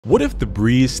What if the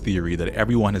Breeze theory that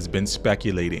everyone has been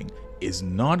speculating is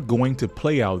not going to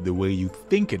play out the way you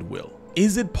think it will?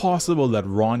 Is it possible that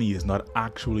Ronnie is not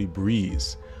actually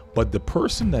Breeze, but the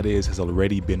person that is has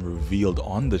already been revealed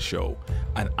on the show,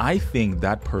 and I think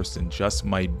that person just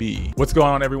might be. What's going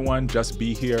on, everyone? Just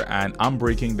Be here, and I'm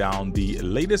breaking down the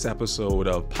latest episode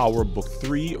of Power Book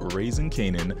 3, Raising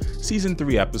Kanan, Season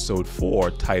 3, Episode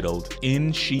 4, titled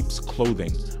In Sheep's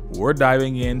Clothing. We're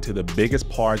diving into the biggest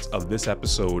parts of this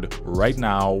episode right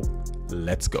now.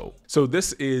 Let's go. So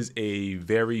this is a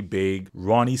very big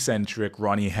Ronnie-centric,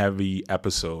 Ronnie-heavy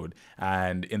episode.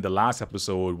 And in the last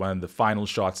episode, one of the final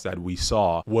shots that we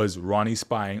saw was Ronnie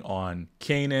spying on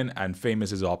Kanan and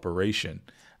Famous's operation.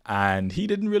 And he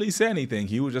didn't really say anything.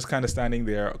 He was just kind of standing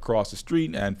there across the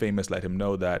street, and Famous let him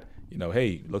know that,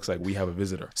 hey, looks like we have a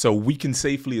visitor. So we can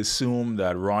safely assume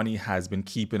that Ronnie has been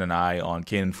keeping an eye on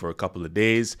Kanan for a couple of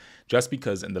days, just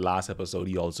because in the last episode,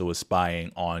 he also was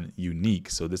spying on Unique.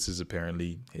 So this is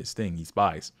apparently his thing. He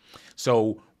spies.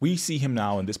 So we see him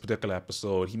now in this particular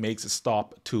episode. He makes a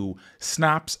stop to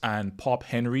Snaps and Pop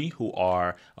Henry, who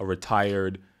are a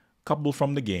retired couple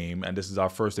from the game, and this is our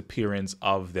first appearance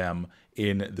of them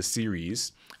in the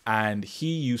series. And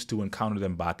he used to encounter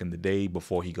them back in the day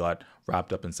before he got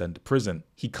wrapped up and sent to prison.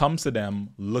 He comes to them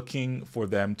looking for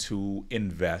them to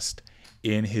invest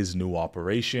in his new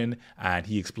operation, and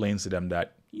he explains to them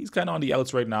that he's kind of on the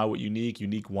outs right now with Unique.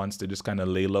 Unique wants to just kind of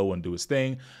lay low and do his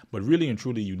thing, but really and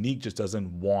truly, Unique just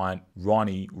doesn't want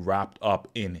Ronnie wrapped up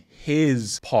in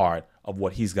his part of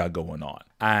what he's got going on.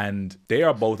 And they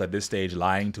are both at this stage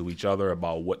lying to each other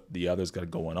about what the other's got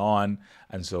going on.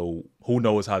 And so who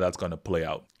knows how that's going to play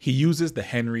out. He uses the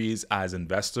Henrys as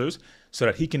investors so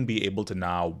that he can be able to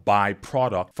now buy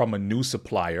product from a new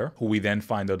supplier, who we then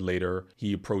find out later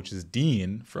he approaches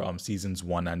Dean from seasons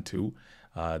 1 and 2.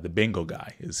 The bingo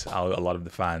guy is how a lot of the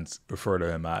fans refer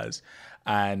to him as.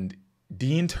 And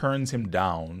Dean turns him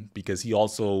down because he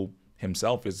also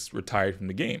himself is retired from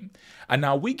the game. And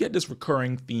now we get this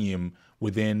recurring theme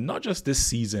within not just this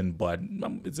season, but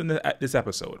it's in this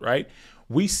episode, right?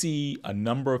 We see a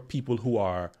number of people who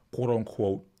are quote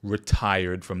unquote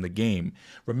retired from the game.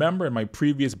 Remember in my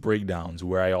previous breakdowns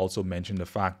where I also mentioned the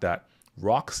fact that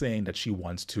Rock saying that she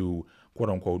wants to quote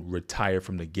unquote retire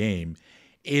from the game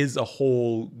is a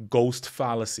whole ghost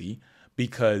fallacy,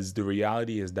 because the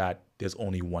reality is that there's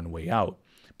only one way out.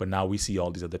 But now we see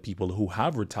all these other people who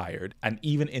have retired. And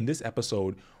even in this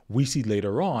episode, we see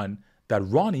later on that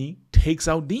Ronnie takes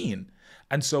out Dean.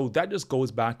 And so that just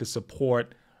goes back to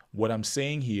support what I'm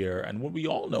saying here. And what we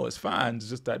all know as fans is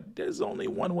just that there's only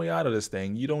one way out of this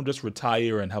thing. You don't just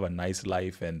retire and have a nice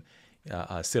life and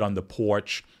sit on the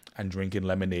porch and drinking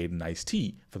lemonade and iced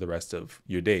tea for the rest of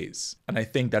your days. And I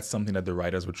think that's something that the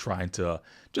writers were trying to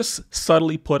just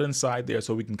subtly put inside there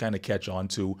so we can kind of catch on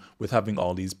to with having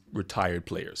all these retired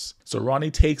players. So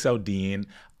Ronnie takes out Dean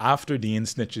after Dean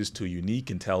snitches to Unique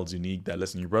and tells Unique that,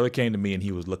 listen, your brother came to me and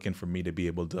he was looking for me to be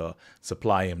able to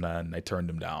supply him, and I turned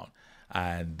him down.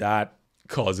 And that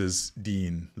causes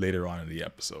Dean later on in the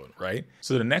episode, right?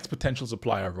 So the next potential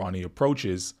supplier Ronnie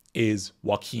approaches is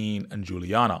Joaquin and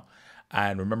Juliana.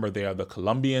 And remember, they are the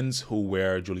Colombians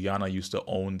where Juliana used to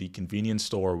own the convenience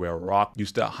store where Rock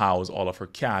used to house all of her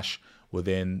cash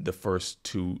within the first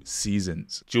 2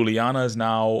 seasons. Juliana is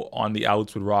now on the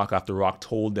outs with Rock after Rock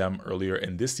told them earlier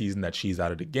in this season that she's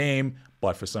out of the game.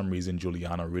 But for some reason,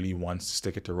 Juliana really wants to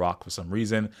stick it to Rock for some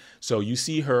reason. So you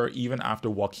see her, even after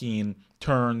Joaquin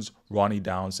turns Ronnie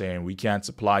down saying, we can't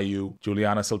supply you,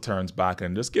 Juliana still turns back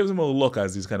and just gives him a look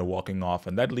as he's kind of walking off.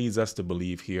 And that leads us to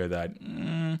believe here that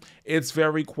it's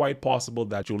very quite possible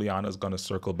that Juliana is going to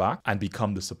circle back and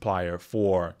become the supplier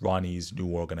for Ronnie's new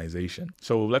organization.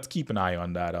 So let's keep an eye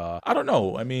on that. I don't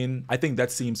know. I mean, I think that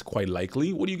seems quite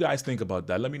likely. What do you guys think about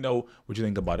that? Let me know what you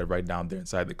think about it right down there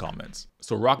inside the comments.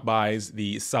 So Rock buys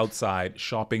the Southside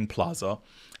Shopping Plaza,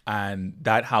 and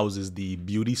that houses the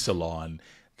beauty salon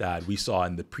that we saw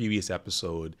in the previous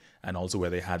episode, and also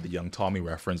where they had the young Tommy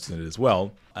reference in it as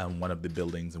well, and one of the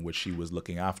buildings in which she was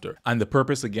looking after. And the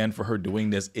purpose again for her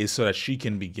doing this is so that she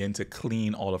can begin to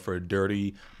clean all of her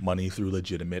dirty money through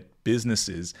legitimate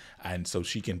businesses, and so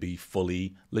she can be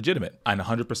fully legitimate and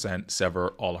 100% sever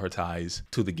all her ties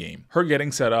to the game. Her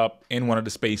getting set up in one of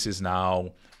the spaces now,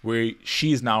 where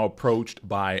she is now approached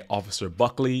by Officer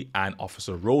Buckley and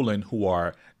Officer Rowland, who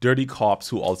are dirty cops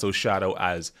who also shadow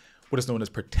as what is known as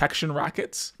protection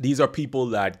rackets. These are people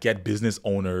that get business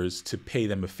owners to pay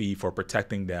them a fee for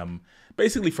protecting them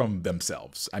basically from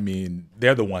themselves. I mean,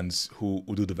 they're the ones who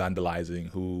do the vandalizing,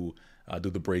 who do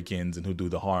the break-ins and who do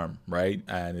the harm, right?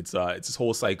 And it's this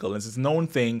whole cycle. And it's this known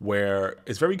thing where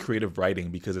it's very creative writing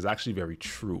because it's actually very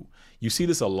true. You see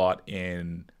this a lot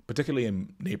particularly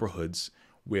in neighborhoods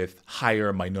with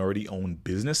higher minority-owned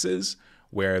businesses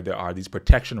where there are these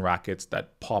protection rackets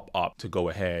that pop up to go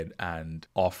ahead and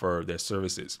offer their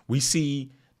services. We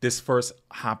see this first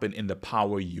happened in the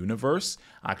Power universe,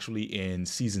 actually in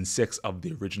season 6 of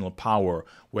the original Power,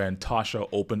 when Tasha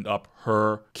opened up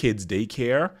her kids'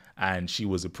 daycare and she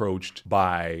was approached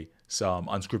by some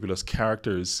unscrupulous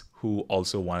characters who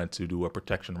also wanted to do a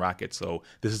protection racket. So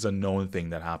this is a known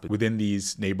thing that happens within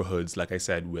these neighborhoods, like I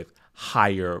said, with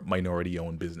higher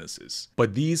minority-owned businesses.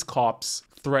 But these cops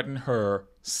threaten her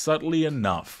subtly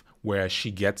enough where she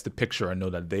gets the picture and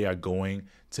know that they are going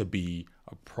to be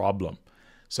a problem.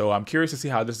 So I'm curious to see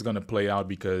how this is going to play out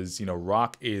because, you know,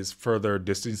 Rock is further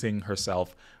distancing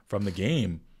herself from the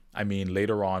game. I mean,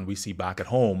 later on, we see back at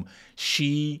home,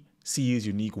 she sees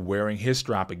Unique wearing his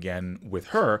strap again with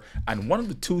her. And one of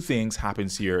the two things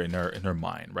happens here in her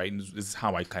mind, right? And this is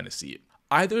how I kind of see it.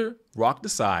 Either Rock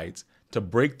decides to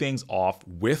break things off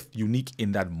with Unique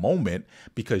in that moment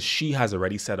because she has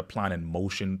already set a plan in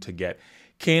motion to get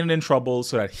Kanan in trouble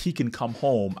so that he can come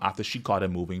home after she caught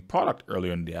him moving product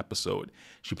earlier in the episode.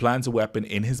 She plans a weapon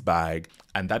in his bag,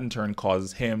 and that in turn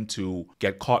causes him to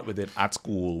get caught with it at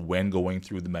school when going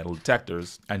through the metal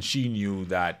detectors. And she knew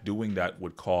that doing that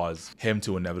would cause him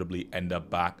to inevitably end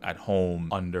up back at home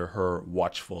under her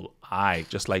watchful eye,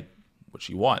 just like what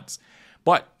she wants.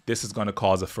 But this is going to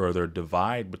cause a further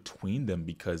divide between them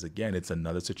because, again, it's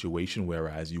another situation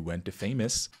whereas you went to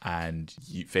Famous and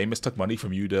Famous took money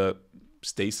from you to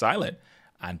stay silent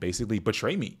and basically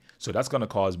betray me. So that's going to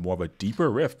cause more of a deeper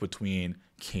rift between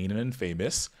Kanan and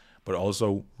Famous, but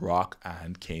also Rock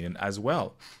and Kanan as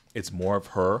well. It's more of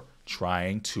her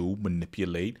trying to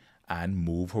manipulate and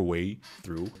move her way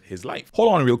through his life.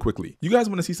 Hold on real quickly. You guys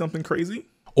want to see something crazy?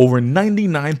 Over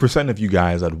 99% of you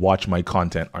guys that watch my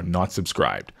content are not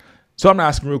subscribed. So I'm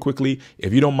asking real quickly,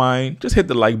 if you don't mind, just hit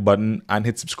the like button and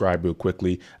hit subscribe real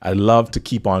quickly. I'd love to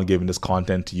keep on giving this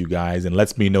content to you guys and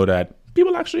lets me know that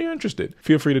people actually are interested.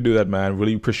 Feel free to do that, man.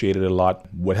 Really appreciate it a lot.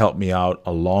 Would help me out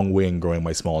a long way in growing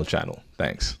my small channel.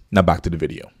 Thanks. Now back to the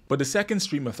video. But the second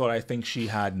streamer thought I think she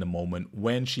had in the moment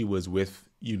when she was with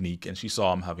Unique and she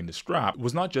saw him having the strap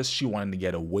was not just she wanted to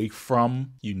get away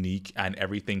from Unique and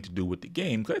everything to do with the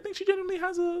game, because I think she genuinely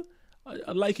has a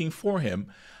liking for him.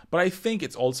 But I think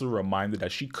it's also a reminder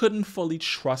that she couldn't fully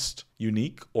trust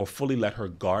Unique or fully let her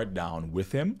guard down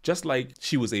with him, just like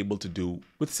she was able to do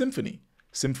with Symphony.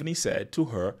 Symphony said to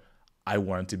her, I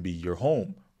want to be your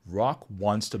home. Rock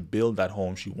wants to build that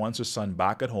home. She wants her son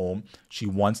back at home. She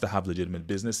wants to have legitimate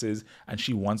businesses and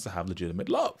she wants to have legitimate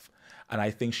love. And I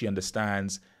think she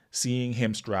understands seeing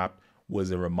him strapped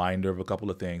was a reminder of a couple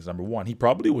of things. Number one, he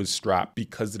probably was strapped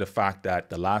because of the fact that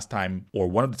the last time or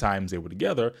one of the times they were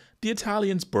together, the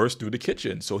Italians burst through the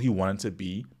kitchen. So he wanted to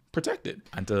be protected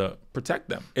and to protect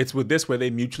them. It's with this where they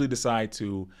mutually decide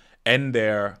to end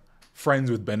their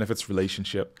friends with benefits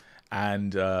relationship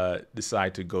and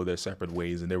decide to go their separate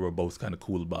ways, and they were both kind of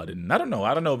cool about it. And I don't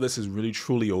know if this is really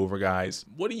truly over, guys.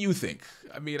 What do you think?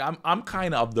 I mean, I'm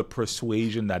kind of the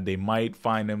persuasion that they might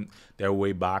find their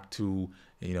way back to,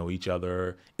 you know, each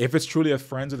other. If it's truly a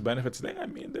friends with benefits thing, I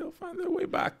mean, they'll find their way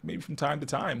back maybe from time to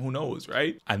time, who knows,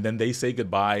 right? And then they say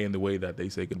goodbye in the way that they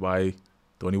say goodbye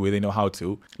the only way they know how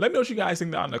to. Let me know what you guys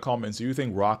think down in the comments. Do you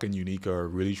think Rock and Unique are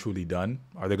really truly done?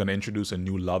 Are they going to introduce a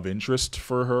new love interest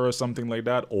for her or something like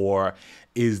that? Or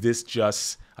is this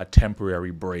just a temporary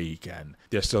break and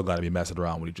they're still going to be messing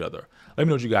around with each other? Let me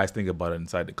know what you guys think about it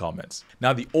inside the comments.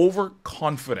 Now, the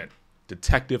overconfident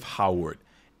Detective Howard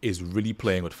is really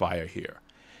playing with fire here.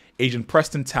 Agent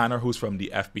Preston Tanner, who's from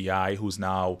the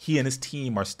FBI, he and his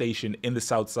team are stationed in the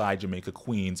Southside Jamaica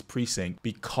Queens precinct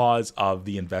because of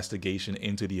the investigation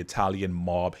into the Italian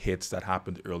mob hits that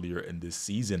happened earlier in this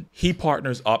season. He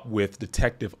partners up with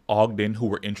Detective Ogden, who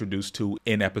we're introduced to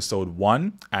in episode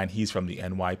 1, and he's from the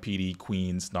NYPD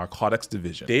Queens Narcotics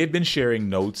Division. They have been sharing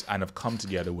notes and have come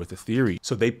together with a theory.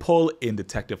 So they pull in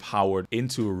Detective Howard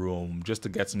into a room just to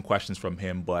get some questions from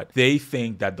him, but they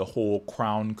think that the whole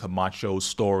Crown Camacho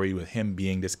story with him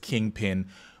being this kingpin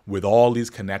with all these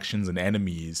connections and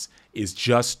enemies is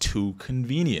just too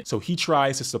convenient. So he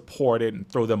tries to support it and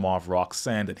throw them off Rock's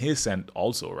scent and his scent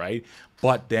also, right?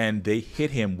 But then they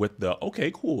hit him with the,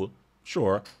 okay, cool,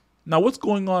 sure. Now what's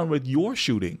going on with your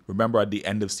shooting? Remember at the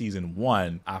end of season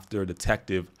 1, after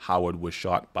Detective Howard was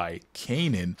shot by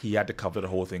Kanan, he had to cover the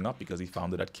whole thing up because he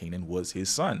found out that Kanan was his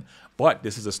son. But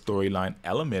this is a storyline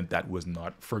element that was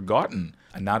not forgotten.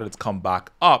 And now that it's come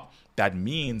back up, that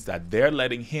means that they're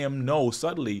letting him know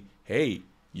subtly, hey,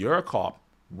 you're a cop,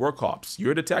 we're cops,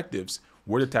 you're detectives,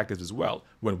 we're detectives as well.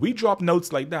 When we drop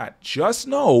notes like that, just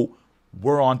know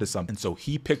we're on to something. And so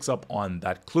he picks up on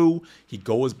that clue. He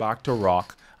goes back to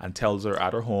Rock and tells her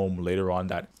at her home later on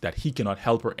that he cannot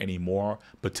help her anymore,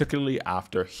 particularly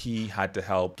after he had to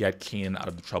help get Kanan out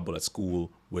of the trouble at school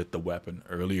with the weapon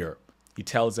earlier. He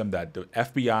tells them that the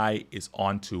FBI is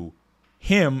onto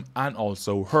him and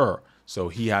also her. So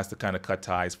he has to kind of cut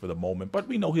ties for the moment, but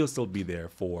we know he'll still be there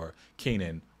for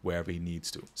Kanan wherever he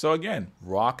needs to. So again,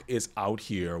 Rock is out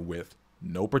here with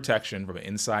no protection from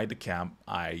inside the camp,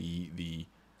 i.e. the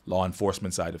law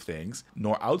enforcement side of things,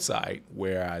 nor outside,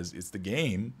 whereas it's the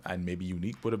game, and maybe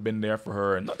Unique would have been there for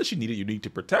her. And not that she needed Unique to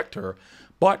protect her,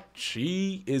 but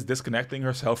she is disconnecting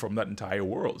herself from that entire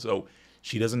world. So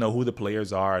she doesn't know who the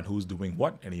players are and who's doing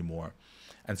what anymore.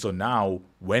 And so now,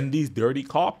 when these dirty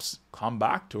cops come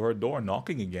back to her door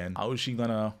knocking again, how is she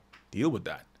gonna deal with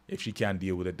that if she can't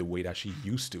deal with it the way that she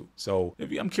used to? So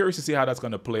I'm curious to see how that's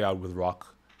gonna play out with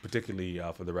Rock, particularly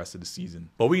for the rest of the season.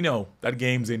 But we know that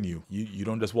game's in you. You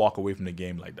don't just walk away from the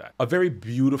game like that. A very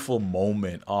beautiful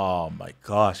moment, oh my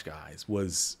gosh, guys,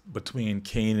 was between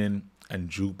Kanan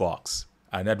and Jukebox.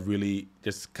 And that really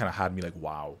just kind of had me like,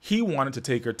 wow. He wanted to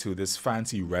take her to this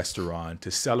fancy restaurant to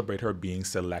celebrate her being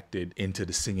selected into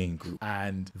the singing group.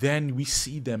 And then we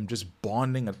see them just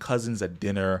bonding as cousins at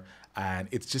dinner. And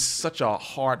it's just such a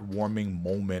heartwarming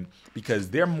moment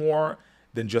because they're more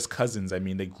than just cousins. I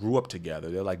mean, they grew up together.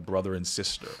 They're like brother and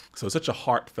sister. So it's such a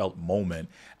heartfelt moment.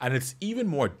 And it's even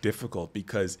more difficult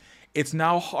because it's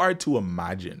now hard to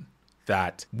imagine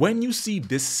that when you see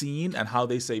this scene and how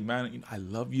they say, man, I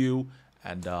love you,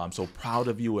 and I'm so proud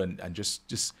of you, and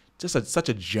such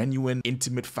a genuine,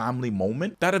 intimate family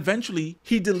moment, that eventually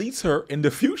he deletes her in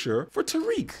the future for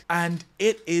Tariq. And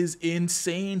it is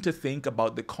insane to think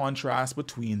about the contrast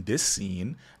between this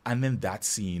scene and then that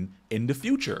scene in the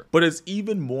future. But it's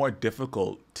even more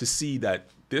difficult to see that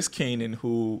this Kanan,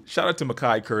 who, shout out to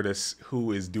Makai Curtis,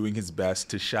 who is doing his best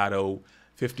to shadow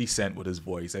 50 Cent with his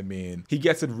voice. I mean, he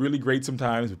gets it really great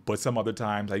sometimes, but some other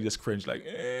times I just cringe like,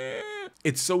 eh.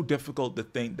 It's so difficult to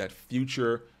think that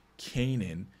future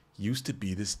Kanan used to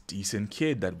be this decent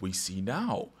kid that we see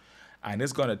now. And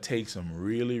it's going to take some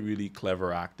really, really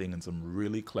clever acting and some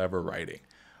really clever writing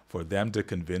for them to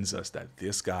convince us that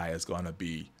this guy is going to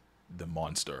be the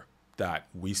monster that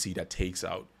we see that takes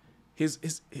out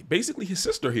basically his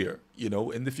sister here,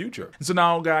 in the future. And so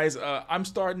now, guys, I'm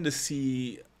starting to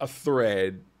see a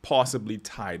thread possibly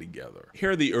tie together.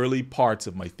 Here are the early parts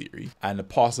of my theory and a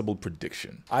possible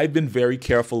prediction. I've been very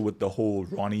careful with the whole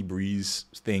Ronnie Breeze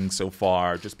thing so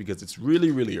far just because it's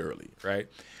really, really early, right?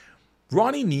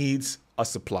 Ronnie needs a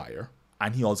supplier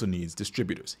and he also needs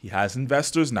distributors. He has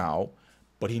investors now,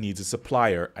 but he needs a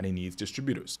supplier and he needs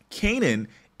distributors. Kanan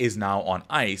is now on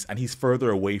ice and he's further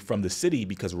away from the city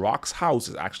because Rock's house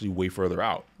is actually way further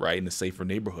out, right, in a safer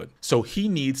neighborhood. So he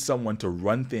needs someone to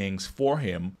run things for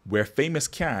him where Famous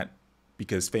can't,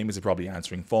 because Famous is probably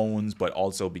answering phones, but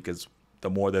also because the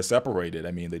more they're separated,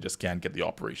 I mean, they just can't get the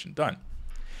operation done.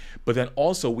 But then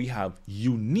also we have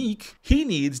Unique. He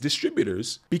needs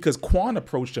distributors because Quan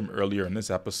approached him earlier in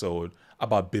this episode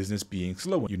about business being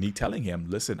slow. Unique telling him,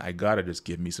 listen, I gotta just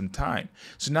give me some time.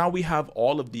 So now we have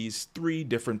all of these three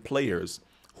different players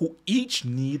who each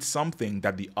need something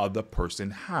that the other person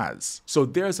has. So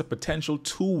there's a potential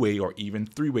two-way or even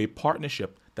three-way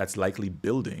partnership that's likely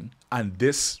building. And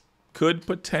this could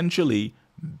potentially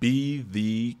be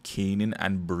the Kanan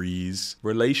and Breeze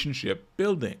relationship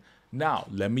building. Now,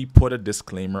 let me put a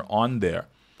disclaimer on there.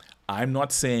 I'm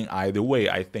not saying either way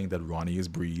I think that Ronnie is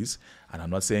Breeze, and I'm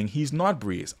not saying he's not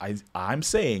Breeze. I'm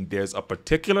saying there's a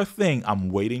particular thing I'm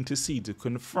waiting to see to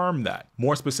confirm that.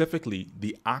 More specifically,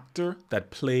 the actor that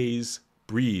plays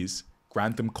Breeze,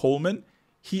 Grantham Coleman,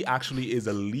 he actually is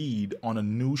a lead on a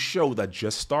new show that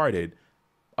just started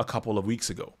a couple of weeks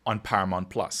ago on Paramount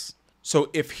Plus.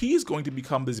 So if he's going to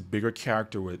become this bigger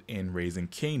character within Raising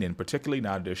Kanan, particularly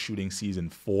now they're shooting season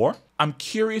 4, I'm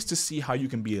curious to see how you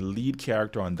can be a lead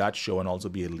character on that show and also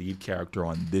be a lead character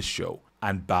on this show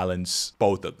and balance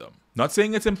both of them. Not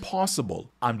saying it's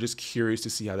impossible. I'm just curious to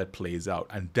see how that plays out.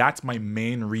 And that's my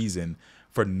main reason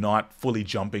for not fully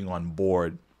jumping on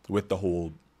board with the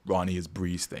whole Ronnie is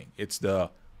Breeze thing. It's the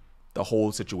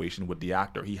whole situation with the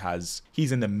actor.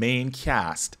 He's in the main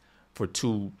cast for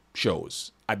 2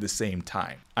 shows at the same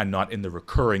time and not in the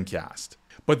recurring cast.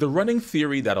 But the running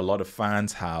theory that a lot of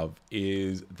fans have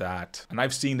is that, and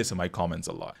I've seen this in my comments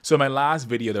a lot. So in my last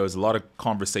video, there was a lot of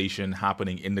conversation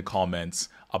happening in the comments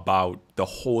about the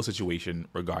whole situation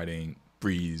regarding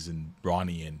Breeze and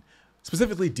Ronnie and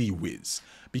specifically D-Wiz,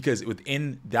 because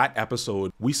within that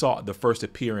episode, we saw the first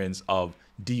appearance of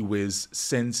D-Wiz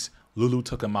since Lulu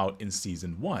took him out in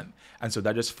season 1. And so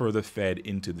that just further fed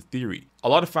into the theory. A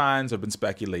lot of fans have been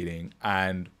speculating,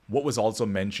 and what was also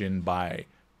mentioned by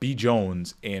B.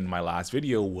 Jones in my last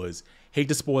video was, hate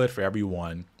to spoil it for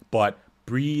everyone, but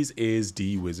Breeze is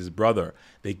D-Wiz's brother.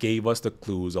 They gave us the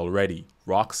clues already.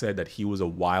 Rock said that he was a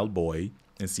wild boy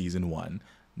in season 1,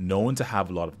 known to have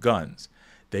a lot of guns.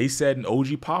 They said in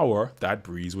OG Power that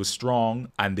Breeze was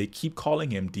strong, and they keep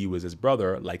calling him D-Wiz's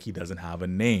brother like he doesn't have a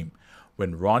name.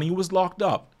 When Ronnie was locked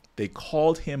up, they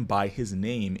called him by his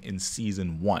name in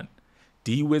season 1.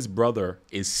 D-Wiz's brother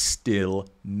is still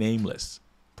nameless.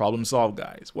 Problem solved,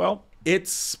 guys. Well,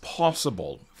 it's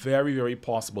possible, very, very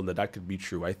possible that that could be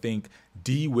true. I think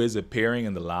D-Wiz appearing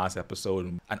in the last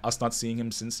episode and us not seeing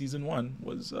him since season 1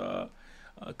 was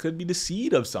could be the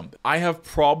seed of something. I have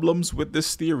problems with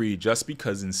this theory just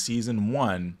because in season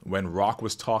 1, when Rock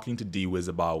was talking to D-Wiz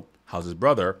about how's his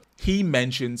brother, he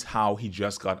mentions how he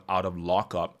just got out of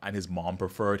lockup and his mom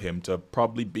preferred him to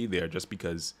probably be there just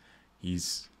because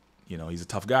he's a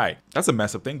tough guy. That's a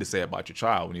messed up thing to say about your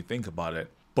child when you think about it.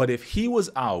 But if he was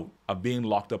out of being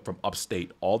locked up from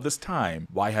upstate all this time,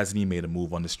 why hasn't he made a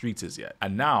move on the streets as yet?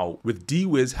 And now, with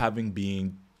D-Wiz having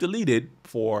been deleted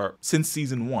since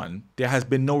season 1, there has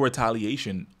been no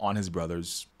retaliation on his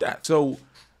brother's death. So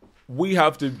we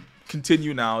have to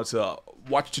continue now to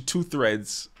watch the two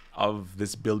threads of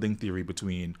this building theory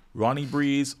between Ronnie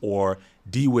Breeze or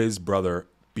D-Wiz brother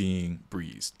being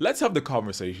Breeze. Let's have the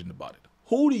conversation about it.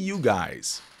 Who do you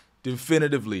guys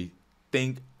definitively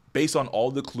think, based on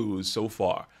all the clues so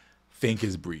far, think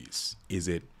is Breeze? Is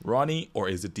it Ronnie or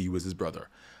is it D-Wiz's brother?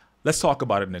 Let's talk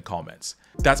about it in the comments.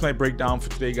 That's my breakdown for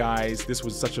today, guys. This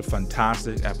was such a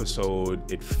fantastic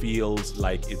episode. It feels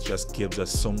like it just gives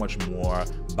us so much more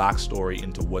backstory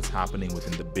into what's happening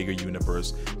within the bigger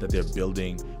universe that they're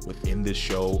building within this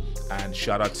show. And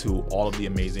shout out to all of the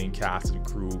amazing cast and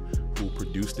crew who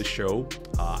produced the show.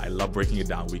 I love breaking it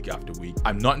down week after week.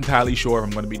 I'm not entirely sure if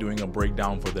I'm going to be doing a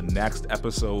breakdown for the next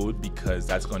episode because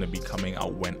that's going to be coming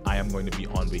out when I am going to be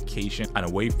on vacation and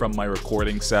away from my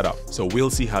recording setup. So we'll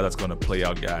see how that's going to play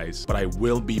out, guys. But I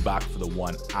will be back for the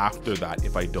one after that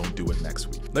if I don't do it next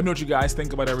week. Let me know what you guys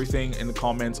think about everything in the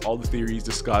comments, all the theories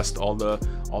discussed, all the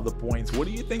points. What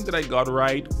do you think that I got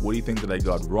right? What do you think that I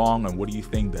got wrong? And what do you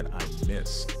think that I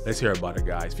missed? Let's hear about it,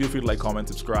 guys. Feel free to like, comment,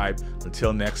 subscribe.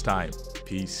 Until next time,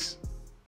 peace.